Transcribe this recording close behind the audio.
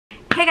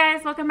Hey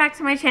guys, welcome back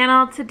to my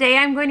channel. Today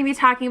I'm going to be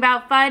talking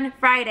about Fun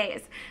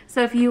Fridays.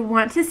 So if you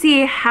want to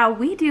see how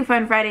we do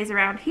Fun Fridays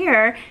around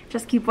here,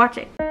 just keep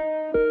watching.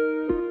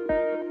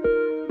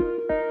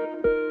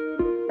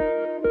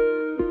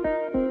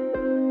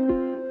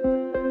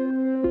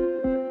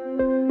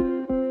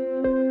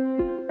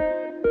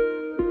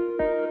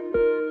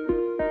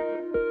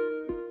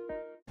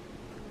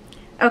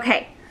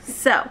 Okay,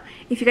 so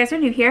if you guys are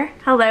new here,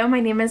 hello, my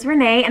name is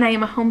Renee and I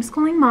am a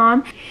homeschooling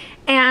mom,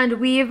 and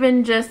we've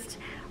been just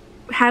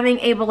having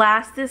a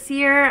blast this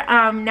year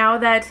now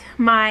that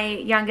my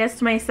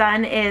youngest, my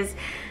son, is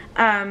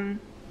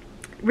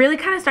really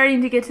kind of starting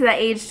to get to that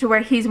age to where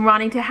he's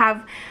wanting to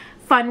have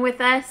fun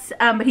with us,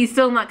 but he's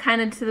still not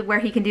kind of to where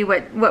he can do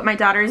what my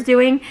daughter is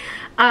doing.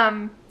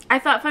 I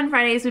thought Fun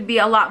Fridays would be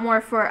a lot more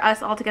for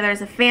us all together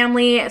as a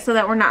family, so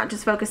that we're not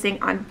just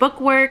focusing on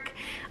book work.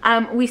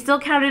 We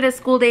still count it as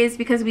school days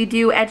because we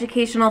do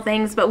educational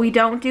things, but we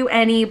don't do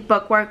any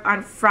book work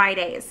on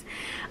Fridays.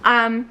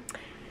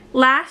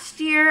 Last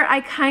year,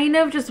 I kind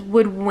of just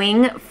would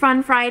wing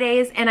Fun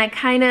Fridays, and I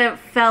kind of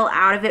fell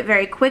out of it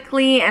very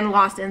quickly and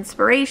lost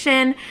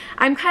inspiration.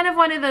 I'm kind of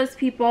one of those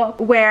people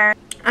where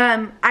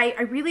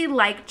I really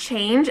like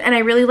change, and I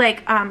really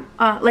like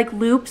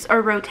loops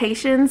or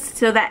rotations,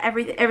 so that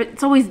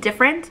it's always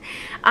different,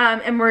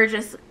 and we're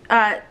just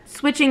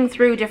switching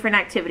through different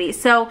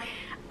activities. So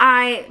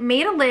I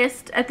made a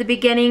list at the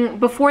beginning,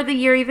 before the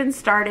year even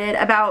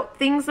started, about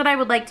things that I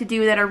would like to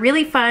do that are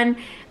really fun,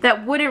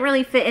 that wouldn't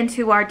really fit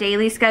into our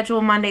daily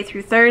schedule Monday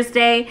through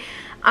Thursday,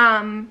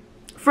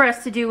 for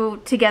us to do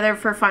together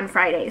for Fun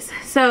Fridays.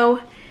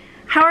 So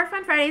how our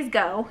Fun Fridays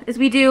go is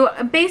we do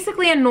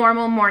basically a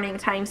normal morning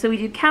time. So we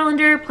do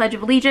calendar, Pledge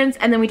of Allegiance,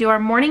 and then we do our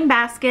morning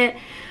basket,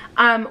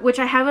 which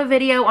I have a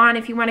video on.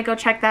 If you want to go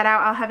check that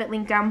out, I'll have it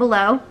linked down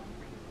below.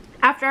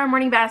 After our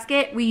morning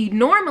basket, we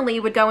normally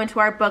would go into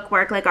our book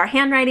work, like our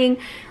handwriting,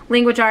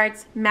 language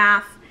arts,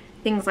 math,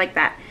 things like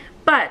that.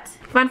 But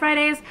Fun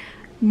Fridays,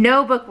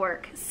 no book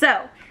work.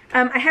 So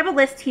I have a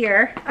list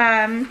here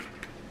of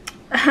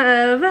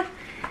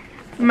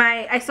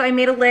so I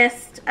made a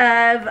list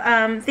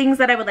of things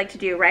that I would like to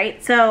do,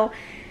 right? So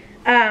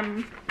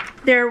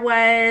there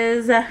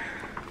was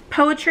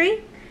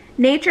poetry,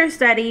 nature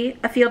study,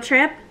 a field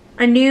trip,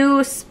 a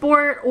new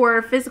sport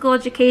or physical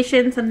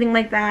education, something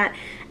like that,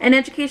 an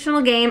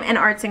educational game, and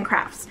arts and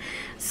crafts.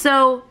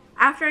 So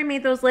after I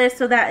made those lists,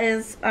 so that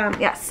is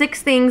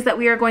 6 things that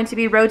we are going to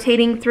be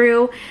rotating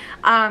through,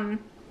 and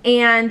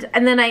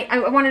then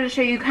I wanted to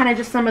show you kind of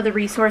just some of the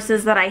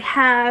resources that I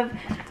have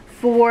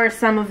for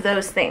some of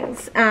those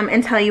things,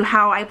 and tell you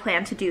how I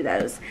plan to do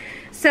those.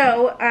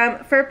 So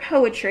for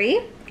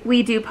poetry,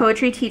 we do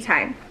poetry tea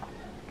time,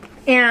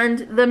 and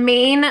the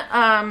main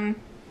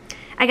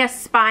I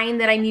guess spine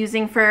that I'm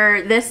using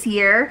for this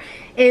year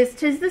is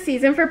 'Tis the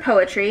Season for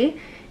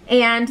Poetry,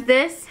 and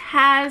this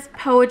has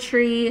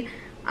poetry,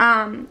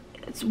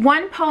 it's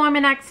 1 poem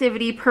and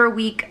activity per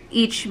week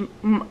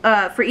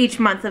for each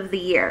month of the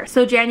year.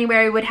 So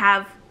January would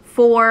have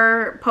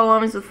 4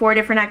 poems with 4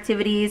 different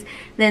activities,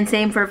 then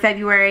same for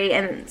February,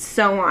 and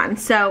so on.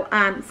 So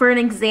for an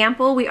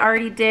example, we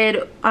already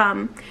did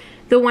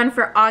the one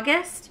for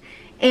August,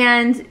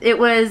 and it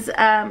was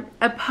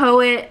a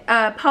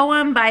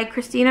poem by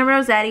Christina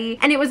Rossetti,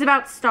 and it was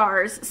about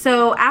stars.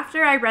 So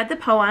after I read the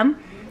poem,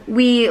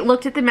 we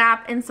looked at the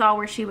map and saw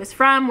where she was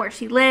from, where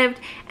she lived,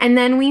 and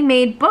then we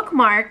made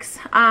bookmarks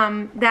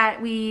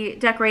that we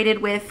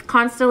decorated with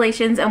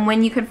constellations and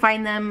when you could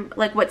find them,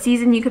 like what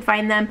season you could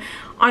find them,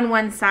 on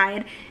one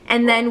side.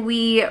 And then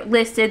we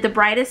listed the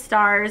brightest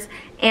stars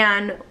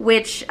and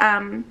which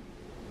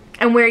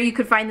and where you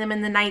could find them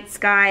in the night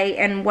sky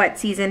and what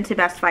season to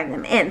best find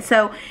them in.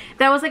 So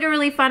that was like a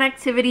really fun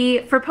activity.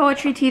 For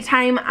poetry tea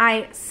time,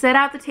 I set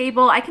out the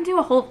table. I can do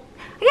a whole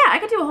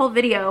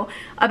video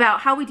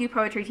about how we do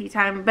poetry tea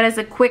time, but as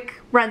a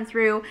quick run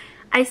through,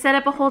 I set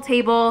up a whole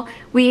table.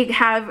 We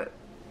have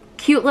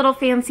cute little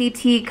fancy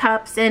tea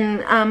cups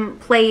and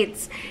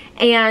plates,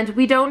 and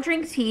we don't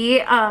drink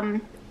tea.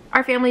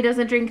 Our family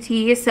doesn't drink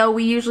tea, so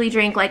we usually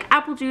drink like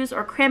apple juice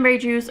or cranberry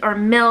juice or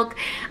milk.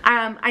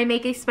 I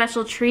make a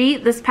special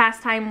treat. This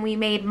past time we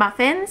made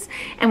muffins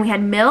and we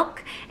had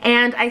milk,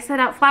 and I set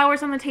out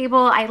flowers on the table.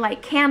 I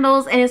light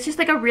candles, and it's just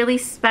like a really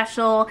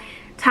special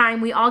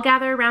time. We all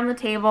gather around the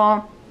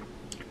table,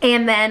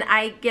 and then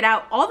I get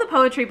out all the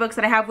poetry books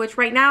that I have, which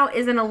right now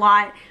isn't a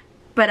lot,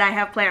 but I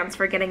have plans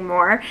for getting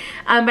more.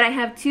 But I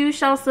have 2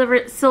 Shel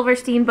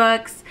Silverstein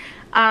books,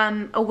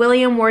 a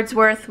William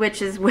Wordsworth,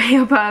 which is way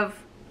above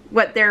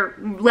what their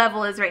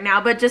level is right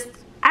now, but just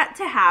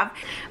to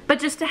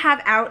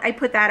have out, I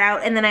put that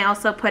out, and then I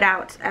also put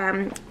out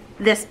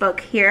this book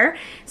here.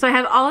 So I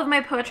have all of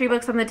my poetry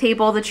books on the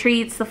table, the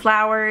treats, the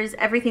flowers,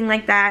 everything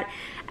like that.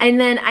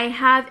 And then I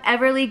have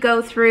Everly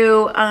go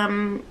through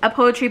a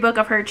poetry book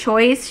of her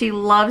choice. She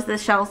loves the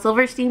Shel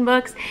Silverstein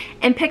books,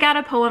 and pick out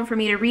a poem for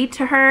me to read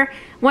to her.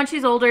 Once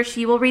she's older,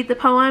 she will read the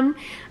poem,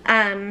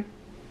 and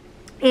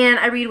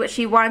I read what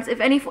she wants. If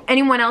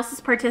anyone else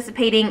is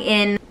participating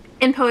in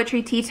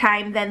poetry tea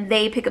time, then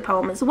they pick a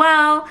poem as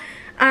well.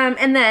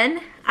 And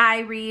then I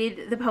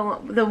read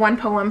the one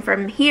poem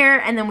from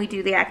here, and then we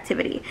do the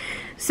activity.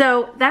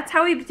 So that's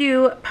how we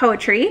do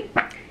poetry.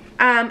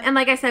 And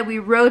like I said, we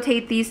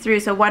rotate these through.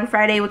 So one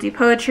Friday we'll do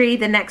poetry,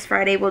 the next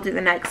Friday we'll do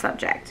the next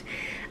subject.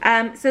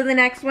 So the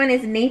next one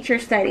is nature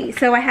study.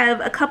 So I have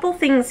a couple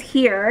things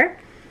here.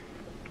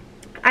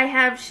 I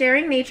have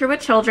sharing nature with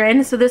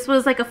children. So this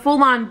was like a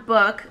full-on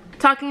book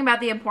talking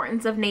about the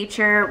importance of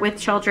nature with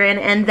children,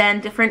 and then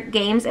different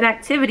games and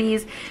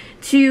activities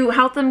to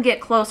help them get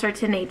closer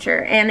to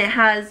nature. And it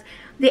has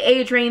the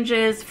age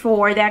ranges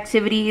for the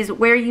activities,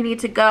 where you need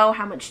to go,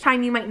 how much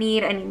time you might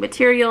need, any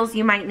materials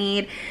you might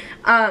need.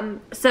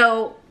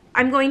 So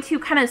I'm going to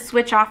kind of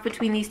switch off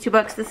between these two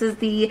books. This is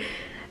the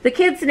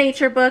Kids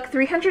Nature book,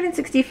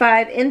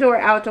 365 Indoor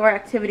Outdoor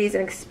Activities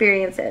and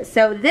Experiences.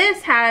 So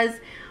this has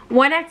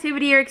one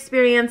activity or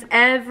experience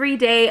every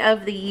day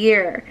of the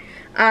year.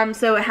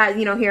 So it has,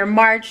 you know, here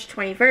March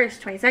 21st,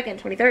 22nd,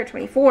 23rd,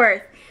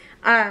 24th.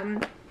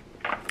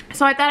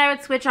 So I thought I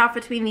would switch off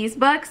between these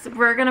books.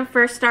 We're going to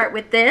first start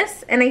with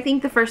this, and I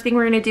think the first thing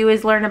we're going to do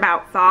is learn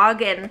about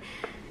fog. And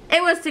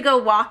it was to go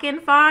walk in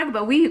fog,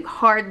 but we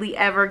hardly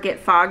ever get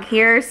fog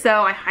here,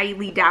 so I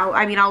highly doubt,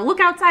 I mean, I'll look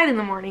outside in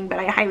the morning, but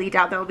I highly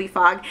doubt there will be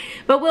fog.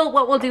 But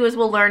what we'll do is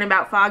we'll learn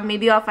about fog.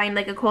 Maybe I'll find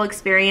like a cool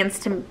experience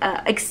to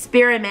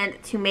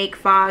experiment to make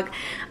fog,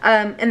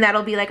 and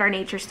that'll be like our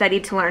nature study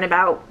to learn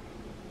about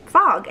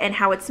fog and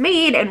how it's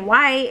made and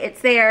why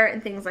it's there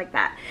and things like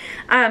that.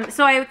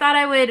 So I thought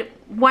I would,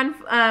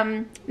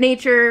 one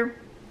nature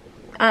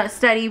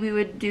study, we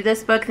would do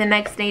this book. The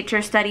next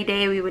nature study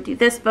day, we would do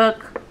this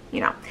book. You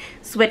know,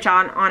 switch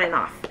on and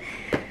off.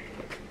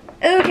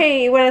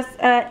 Okay, what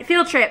else?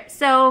 Field trip.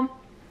 So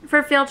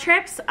for field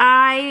trips,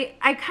 I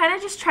kind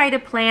of just try to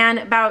plan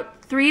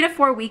about 3 to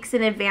 4 weeks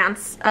in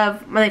advance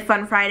of my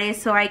Fun Fridays,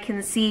 so I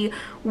can see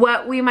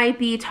what we might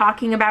be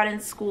talking about in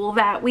school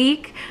that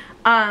week,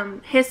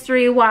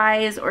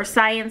 history-wise or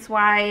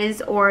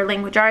science-wise or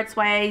language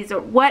arts-wise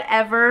or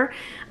whatever,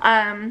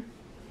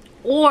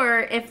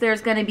 or if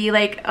there's going to be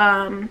like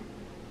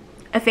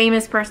a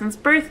famous person's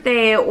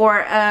birthday or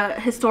a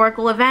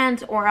historical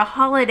event or a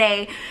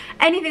holiday,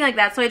 anything like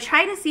that. So I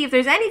try to see if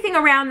there's anything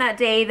around that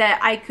day that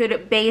I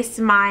could base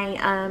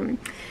my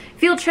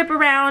field trip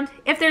around.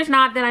 If there's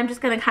not, then I'm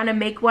just going to kind of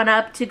make one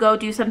up to go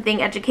do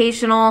something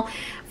educational.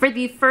 For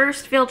the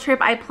first field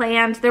trip I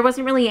planned, there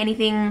wasn't really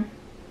anything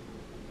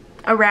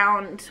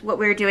around what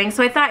we were doing,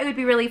 so I thought it would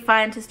be really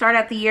fun to start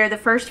out the year, the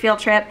first field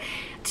trip,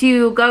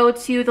 to go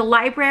to the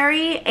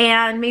library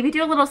and maybe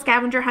do a little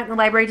scavenger hunt in the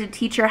library to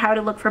teach her how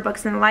to look for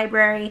books in the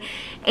library.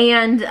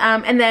 And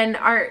then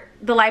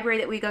the library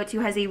that we go to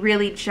has a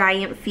really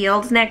giant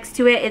field next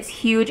to it. It's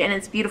huge and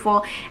it's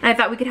beautiful, and I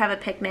thought we could have a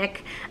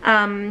picnic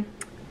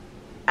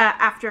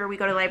after we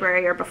go to the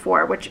library or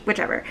before,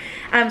 whichever.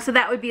 So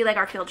that would be like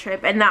our field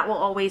trip, and that will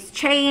always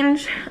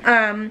change.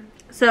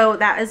 So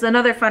that is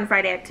another Fun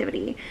Friday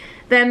activity.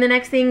 Then the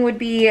next thing would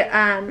be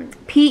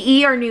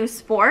PE or new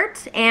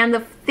sport. And the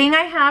thing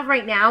I have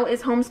right now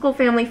is Homeschool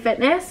Family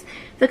Fitness,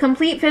 the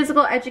Complete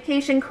Physical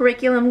Education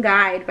Curriculum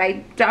Guide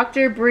by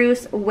Dr.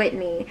 Bruce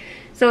Whitney.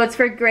 So it's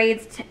for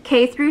grades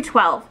K through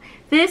 12.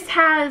 This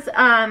has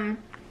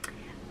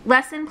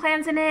lesson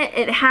plans in it.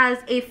 It has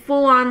a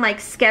full-on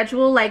like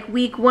schedule, like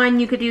week 1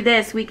 you could do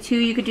this, week 2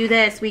 you could do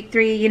this, week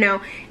 3, you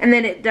know, and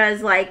then it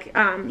does like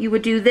you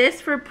would do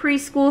this for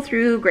preschool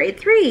through grade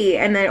 3,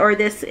 and then or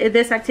this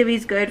activity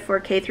is good for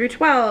K through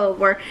 12,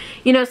 or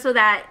you know, so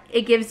that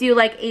it gives you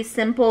like a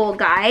simple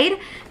guide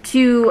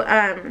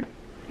to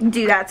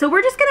do that. So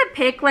we're just gonna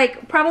pick,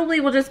 like, probably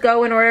we'll just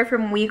go in order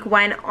from week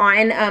 1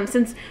 on,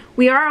 since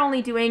we are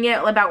only doing it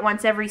about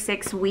once every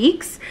 6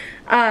 weeks.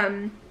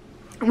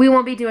 We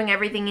won't be doing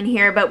everything in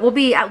here, but we'll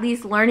be at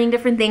least learning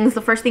different things. The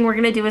first thing we're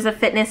going to do is a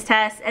fitness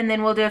test, and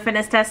then we'll do a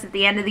fitness test at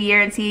the end of the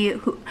year and see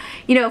who,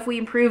 you know, if we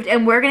improved.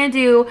 And we're going to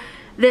do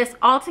this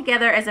all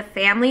together as a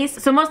family.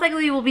 So most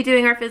likely we'll be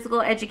doing our physical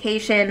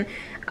education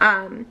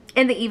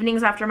in the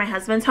evenings after my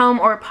husband's home,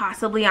 or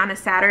possibly on a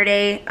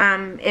Saturday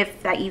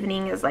if that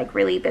evening is like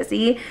really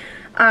busy.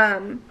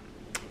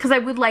 Because I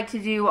would like to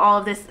do all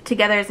of this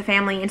together as a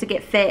family and to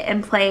get fit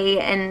and play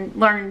and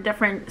learn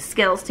different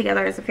skills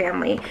together as a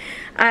family.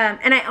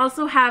 And I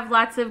also have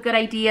lots of good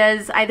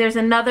ideas. There's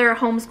another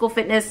homeschool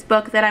fitness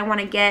book that I want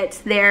to get.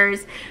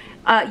 There's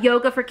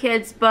yoga for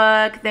kids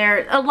book. There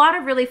are a lot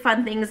of really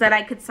fun things that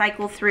I could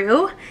cycle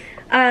through.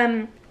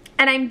 And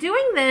I'm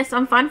doing this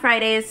on Fun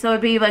Fridays, so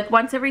it'd be like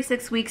once every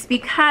 6 weeks,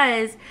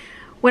 because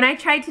when I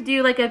tried to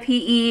do like a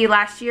PE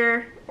last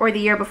year or the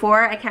year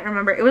before, I can't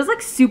remember, it was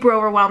like super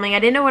overwhelming. I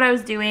didn't know what I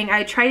was doing.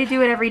 I tried to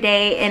do it every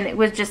day and it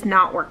was just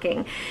not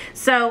working.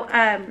 So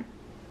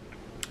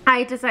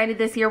I decided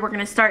this year we're going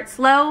to start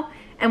slow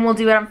and we'll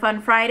do it on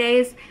Fun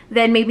Fridays.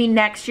 Then maybe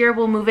next year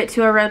we'll move it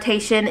to a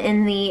rotation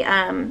in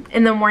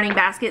the morning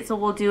basket. So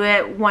we'll do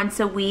it once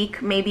a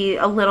week, maybe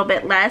a little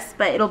bit less,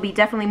 but it'll be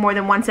definitely more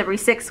than once every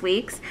 6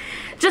 weeks.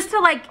 Just to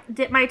like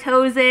dip my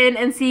toes in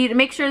and see, to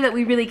make sure that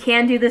we really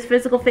can do this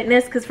physical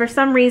fitness, because for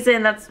some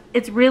reason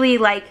it's really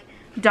like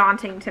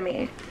daunting to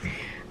me.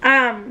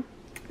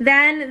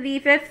 Then the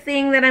fifth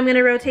thing that I'm going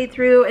to rotate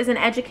through is an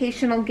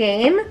educational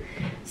game.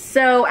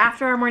 So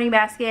after our morning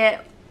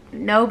basket,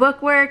 no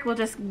book work, we'll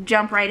just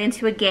jump right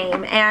into a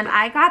game. And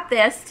I got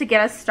this to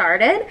get us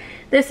started.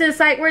 This is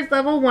Sight Words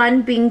Level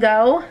 1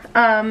 Bingo.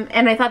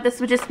 And I thought this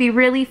would just be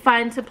really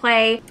fun to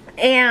play.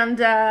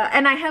 And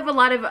I have a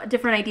lot of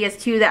different ideas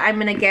too that I'm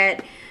gonna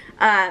get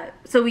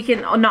so we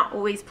can not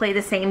always play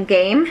the same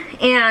game.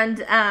 And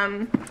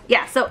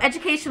yeah, so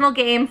educational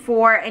game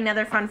for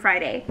another fun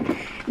Friday.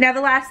 Now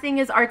the last thing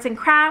is arts and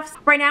crafts.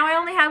 Right now I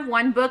only have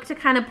one book to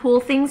kind of pull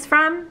things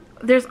from.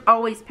 There's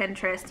always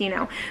Pinterest, you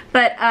know,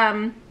 but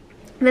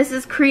this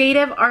is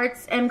Creative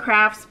Arts and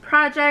Crafts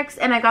Projects,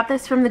 and I got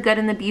this from The Good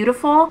and the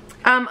Beautiful.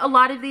 A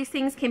lot of these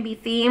things can be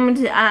themed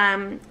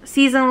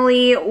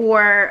seasonally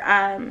or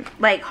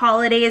like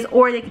holidays,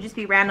 or they could just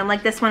be random.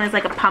 Like this one is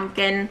like a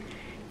pumpkin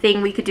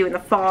thing we could do in the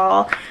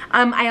fall.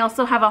 I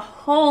also have a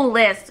whole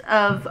list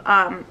of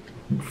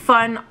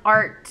fun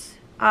art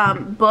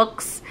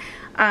books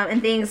and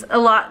things, a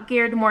lot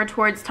geared more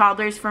towards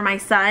toddlers for my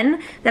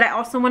son, that I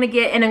also want to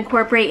get and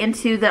incorporate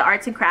into the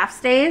arts and crafts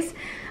days.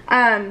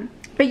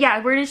 But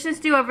yeah, we're gonna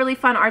just do a really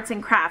fun arts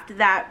and craft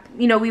that,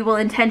 you know, we will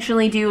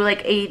intentionally do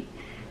like a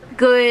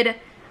good,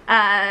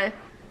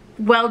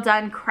 well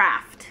done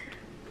craft.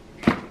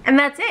 And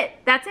that's it.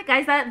 That's it,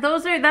 guys.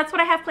 That's what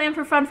I have planned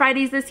for Fun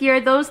Fridays this year.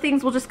 Those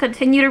things will just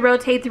continue to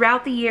rotate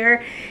throughout the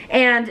year.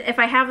 And if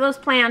I have those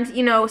planned,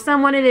 you know,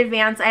 somewhat in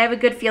advance, I have a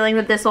good feeling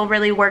that this will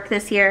really work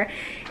this year.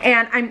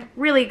 And I'm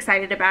really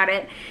excited about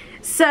it.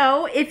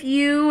 So if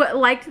you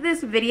liked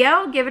this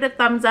video, give it a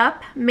thumbs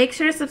up. Make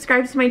sure to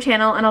subscribe to my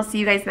channel, and I'll see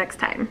you guys next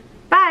time.